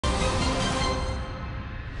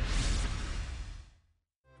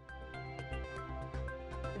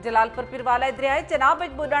जलालपुर पिरवाला दरियाए चनाब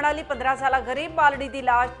बुॾण वाली 15 साल गरीब बालड़ी की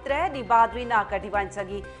लाश 3 ॾींहं बाद भी ना कढ़ी वन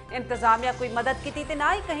सकी। इंतजामिया कोई मदद की ते ना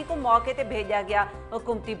ही कहीं को मौके ते भेजा गया।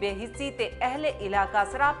 हुकूमती बेहिस्सी ते अहले इलाका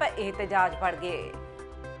सरापा एहतजाज बढ़ गए।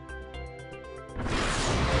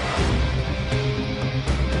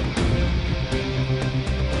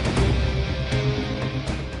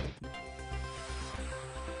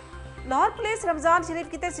 लाहौर पुलिस रमजान शरीफ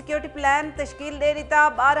की सिक्योरिटी प्लान तश्कील दे दिता।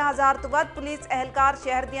 12,000 तो वध पुलिस एहलकार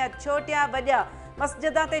शहर दियां छोटियां वड्डियां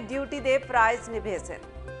मस्जिदां ते ड्यूटी दे फराइज निभे सन।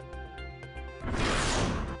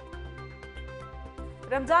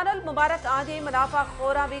 रमजान उल मुबारक आंदी मुनाफा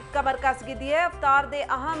खोरा भी कमर कस गी है। अफ्तार दे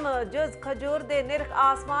अहम जुज खजूर दे निर्ख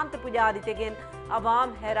आसमान ते पुजा दिते गए।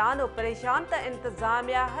 अवाम हैरान और परेशान त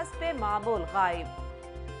इंतजामिया हस्बे मामूल गायब।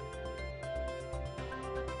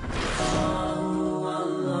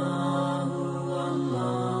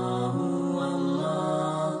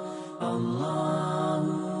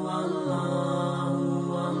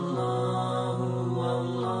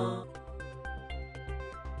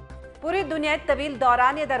 पूरी दुनिया तवील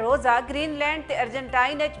दौरानिया दा रोजा ग्रीनलैंड ते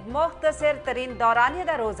अर्जेंटाइन मुख्तसर तरीन दौरानिया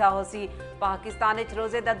दा रोजा होसी। पाकिस्तान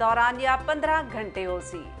रोजे दा दौरानिया 15 घंटे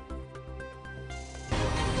होसी।